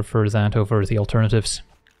think I prefer that over the alternatives.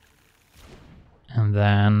 And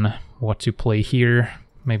then what to play here?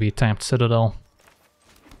 Maybe tapped Citadel.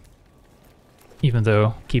 even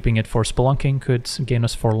though keeping it for spelunking could gain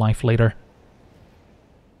us 4 life later.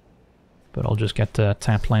 But I'll just get the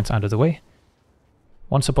tapped lands out of the way.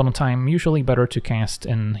 Once upon a time, usually better to cast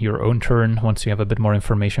in your own turn once you have a bit more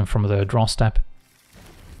information from the draw step.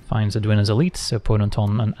 Finds Edwina's Elite, opponent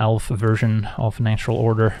on an elf version of Natural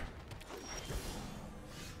Order.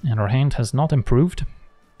 And our hand has not improved,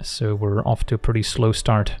 so we're off to a pretty slow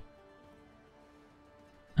start.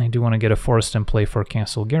 I do want to get a forest in play for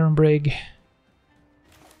Castle Garenbreg,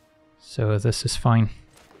 so this is fine.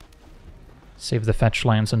 Save the fetch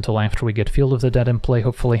lands until after we get Field of the Dead in play,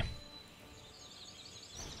 hopefully.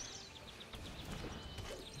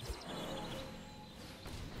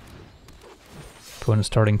 Opponent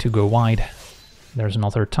starting to go wide. There's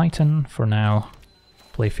another Titan for now.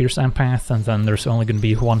 Play Fierce Empath, and then there's only going to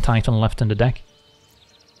be 1 Titan left in the deck.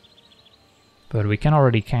 But we can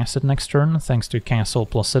already cast it next turn, thanks to Castle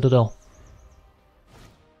plus Citadel.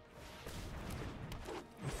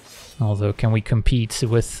 Although, can we compete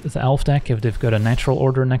with the Elf deck? If they've got a Natural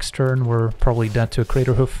Order next turn, we're probably dead to a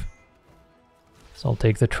Craterhoof. So I'll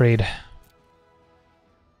take the trade.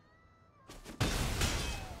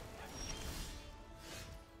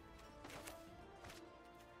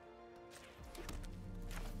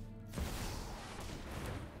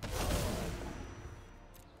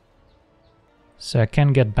 So I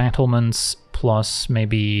can get Battlements plus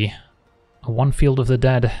maybe a 1 Field of the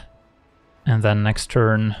Dead, and then next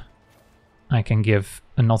turn I can give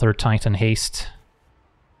another Titan haste.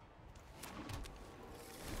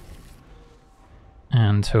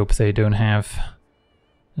 And hope they don't have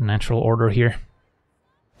a Natural Order here.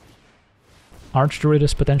 Archdruid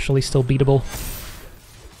is potentially still beatable.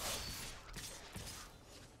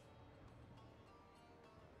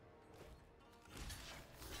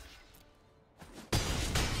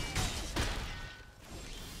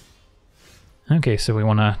 Okay, so we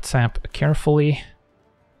want to tap carefully,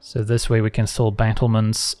 so this way we can still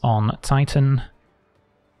Battlements on Titan,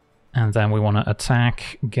 and then we want to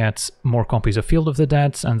attack, get more copies of Field of the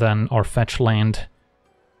Dead, and then our fetch land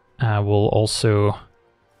will also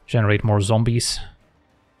generate more zombies.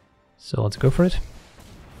 So let's go for it.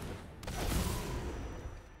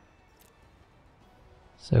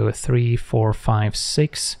 So 3, 4, 5,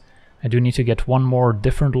 6. I do need to get 1 more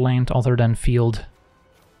different land other than field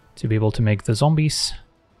to be able to make the zombies.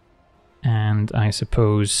 And I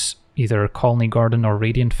suppose either Colony Garden or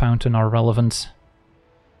Radiant Fountain are relevant.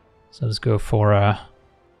 So let's go for a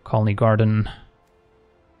Colony Garden.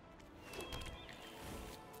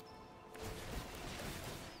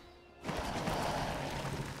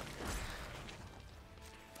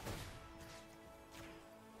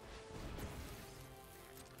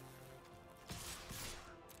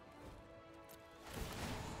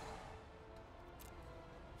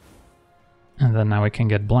 And then now we can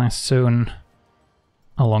get Blast Zone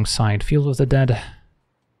alongside Field of the Dead.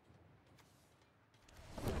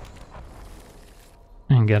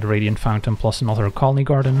 And get Radiant Fountain plus another Colony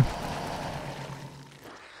Garden.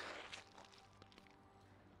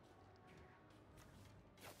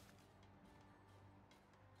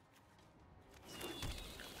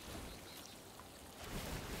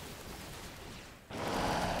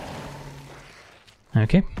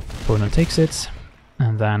 Okay, opponent takes it.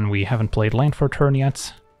 And then we haven't played land for a turn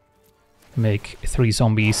yet. Make 3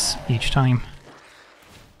 zombies each time.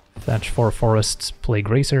 Fetch 4 forests, play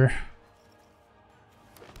Grazer.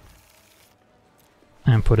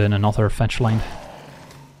 And put in another fetch land.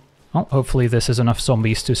 Well, hopefully this is enough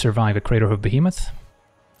zombies to survive a Craterhoof Behemoth.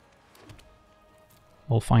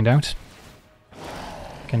 We'll find out.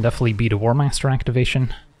 Can definitely beat a War Master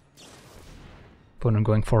activation. Opponent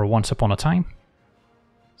going for a Once Upon a Time.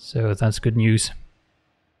 So that's good news.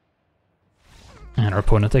 And our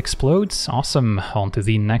opponent explodes. Awesome. On to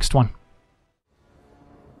the next one.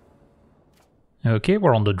 Okay,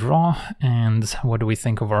 we're on the draw, and what do we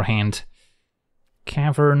think of our hand?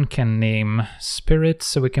 Cavern can name Spirit,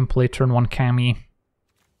 so we can play turn 1 Kami.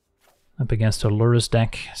 Up against a Lurrus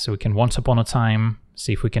deck, so we can Once Upon a Time,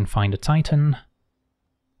 see if we can find a Titan.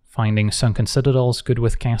 Finding Sunken Citadel is good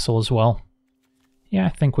with Castle as well. Yeah, I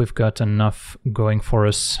think we've got enough going for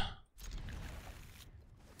us.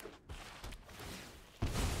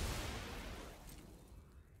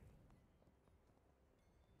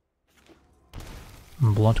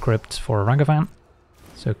 Blood Crypt for Ragavan,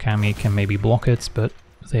 so Kami can maybe block it, but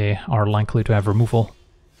they are likely to have removal.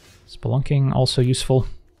 Spelunking also useful.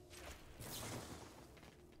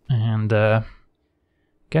 And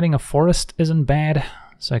getting a forest isn't bad,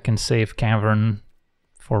 so I can save Cavern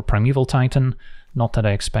for Primeval Titan. Not that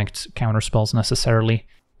I expect counterspells necessarily,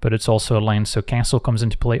 but it's also a land, so Castle comes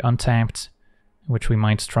into play untapped. which we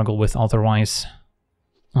might struggle with otherwise.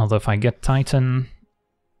 Although if I get Titan,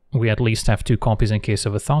 we at least have 2 copies in case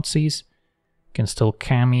of a Thoughtseize. Can still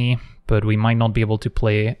Kami, but we might not be able to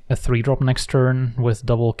play a 3-drop next turn with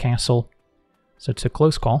double castle. So it's a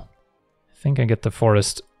close call. I think I get the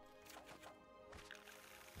forest.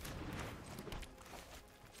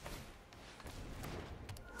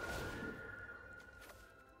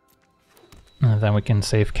 And then we can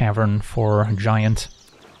save Cavern for Giant.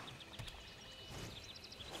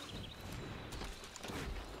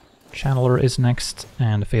 Channeler is next,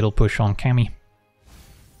 and Fatal Push on Kami.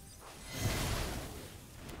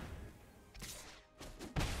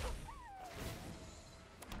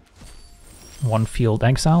 One field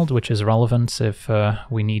exiled, which is relevant if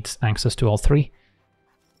we need access to all 3.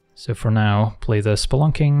 So for now, play the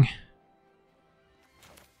Spelunking.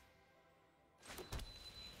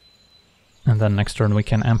 And then next turn we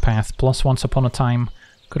can Empath plus Once Upon a Time.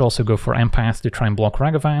 Could also go for Empath to try and block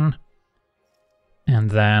Ragavan.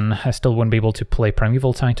 And then I still wouldn't be able to play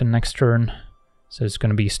Primeval Titan next turn, so it's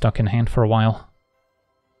going to be stuck in hand for a while.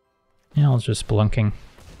 Yeah, I'll just Spelunking.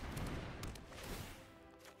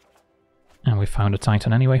 And we found a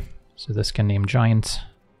Titan anyway, so this can name Giant.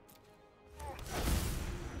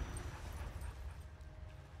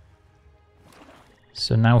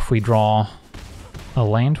 So now if we draw a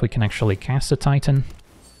land, we can actually cast a Titan.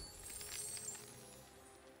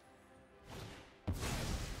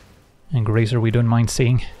 And Grazer we don't mind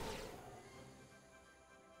seeing.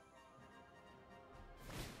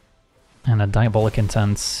 And a Diabolic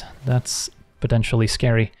Intent, that's potentially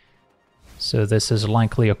scary. So this is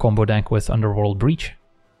likely a combo deck with Underworld Breach.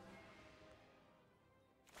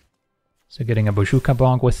 So getting a Bojuka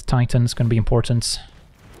Bog with Titan is going to be important.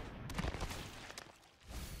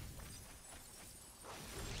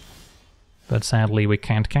 But sadly we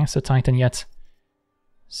can't cast a Titan yet.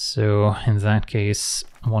 So in that case,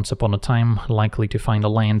 Once Upon a Time, likely to find a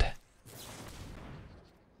land.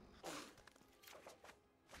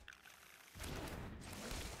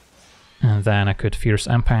 And then I could Fierce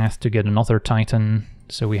Empath to get another Titan,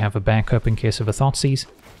 so we have a backup in case of a Thoughtseize.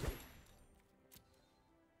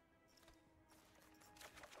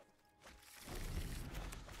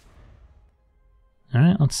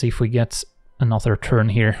 Alright, let's see if we get another turn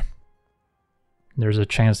here. There's a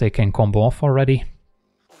chance they can combo off already.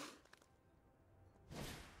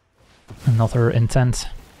 Another Intent.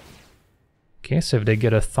 Okay, so if they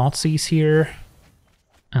get a Thoughtseize here,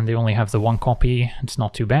 and they only have the 1 copy, it's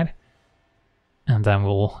not too bad. And then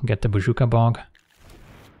we'll get the Bojuka Bog.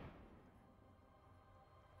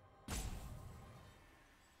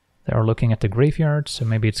 They are looking at the graveyard, so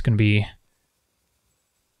maybe it's going to be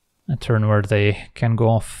a turn where they can go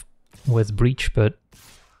off with Breach, but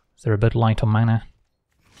they're a bit light on mana.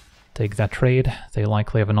 Take that trade, they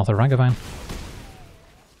likely have another Ragavan.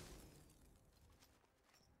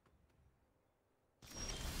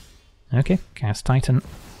 Okay, cast Titan.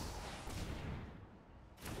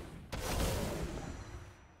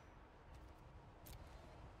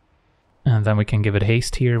 And then we can give it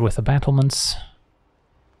haste here with the battlements.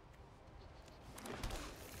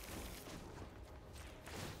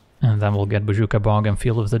 And then we'll get Bojuka Bog and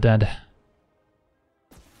Field of the Dead.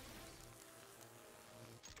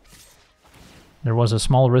 There was a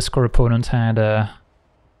small risk our opponent had a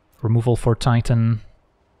removal for Titan,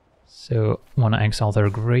 so want to exile their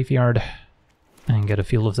graveyard and get a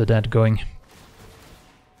Field of the Dead going.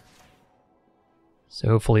 So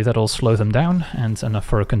hopefully that'll slow them down, and enough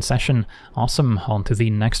for a concession. Awesome, on to the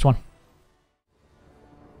next one.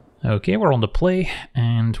 Okay, we're on the play,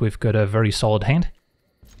 and we've got a very solid hand.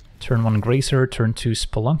 Turn 1 Grazer, turn 2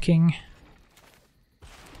 Spelunking.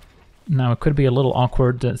 Now it could be a little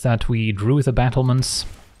awkward that we drew the battlements,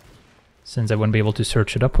 since I wouldn't be able to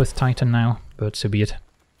search it up with Titan now, but so be it.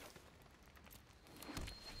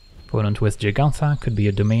 Opponent with Gigantha, could be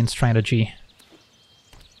a domain strategy.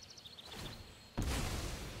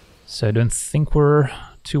 So I don't think we're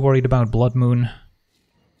too worried about Blood Moon.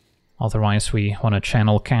 Otherwise we want to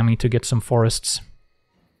channel Kami to get some forests.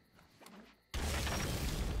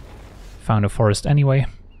 Found a forest anyway.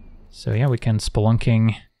 So yeah, we can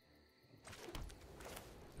Spelunking.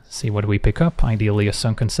 See what we pick up, ideally a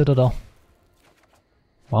Sunken Citadel.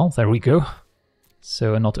 Well, there we go.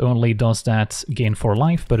 So not only does that gain 4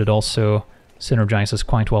 life, but it also synergizes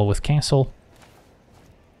quite well with Castle.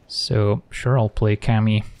 So sure, I'll play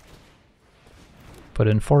Kami. Put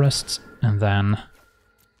in forests, and then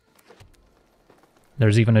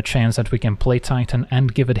there's even a chance that we can play Titan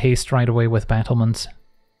and give it haste right away with battlements.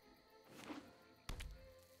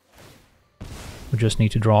 We just need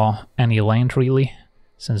to draw any land really,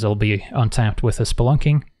 since they'll be untapped with a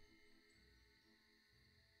Spelunking.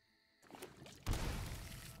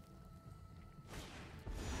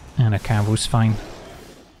 And a Kawu's fine.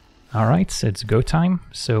 Alright, it's go time,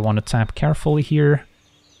 so want to tap carefully here.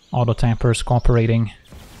 Auto tappers cooperating.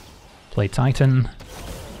 Play Titan.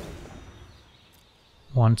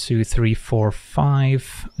 1, 2, 3, 4,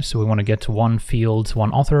 5. So we want to get to one field,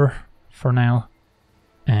 one author for now.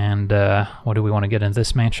 And what do we want to get in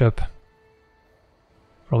this matchup?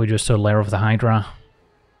 Probably just a Lair of the Hydra.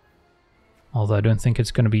 Although I don't think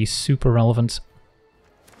it's going to be super relevant.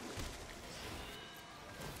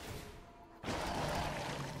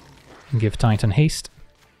 Give Titan haste.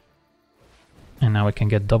 And now we can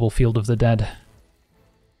get double Field of the Dead.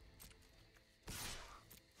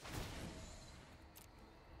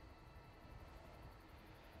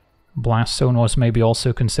 Blast Zone was maybe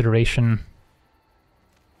also consideration.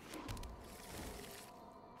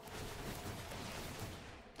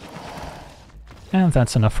 And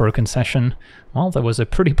that's enough for a concession. Well, that was a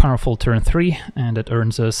pretty powerful turn 3, and it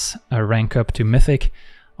earns us a rank up to Mythic.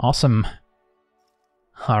 Awesome.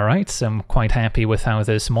 Alright, so I'm quite happy with how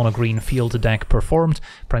this monogreen field deck performed.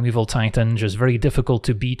 Primeval Titan, just very difficult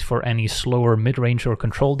to beat for any slower mid-range or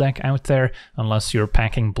control deck out there, unless you're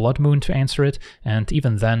packing Blood Moon to answer it, and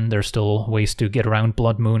even then there's still ways to get around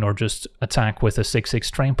Blood Moon or just attack with a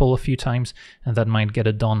 6/6 trample a few times, and that might get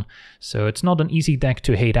it done. So it's not an easy deck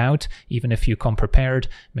to hate out, even if you come prepared.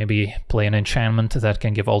 Maybe play an enchantment that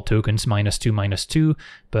can give all tokens -2/2,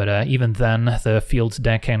 but even then the field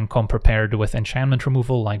deck can come prepared with enchantment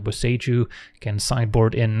removal like Boseiju, can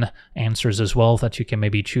sideboard in answers as well that you can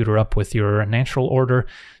maybe tutor up with your natural order.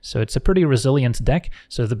 So it's a pretty resilient deck,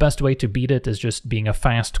 so the best way to beat it is just being a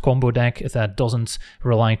fast combo deck that doesn't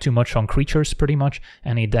rely too much on creatures pretty much.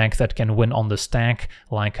 Any deck that can win on the stack,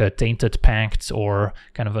 like a Tainted Pact or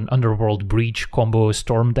kind of an Underworld Breach combo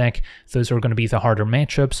Storm deck, those are going to be the harder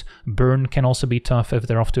matchups. Burn can also be tough if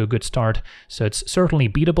they're off to a good start, so it's certainly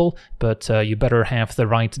beatable, but you better have the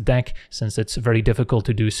right deck since it's very difficult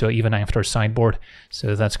to do so even after sideboard.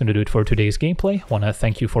 So that's going to do it for today's gameplay. Want to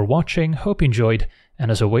thank you for watching, hope you enjoyed, and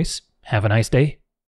as always, have a nice day.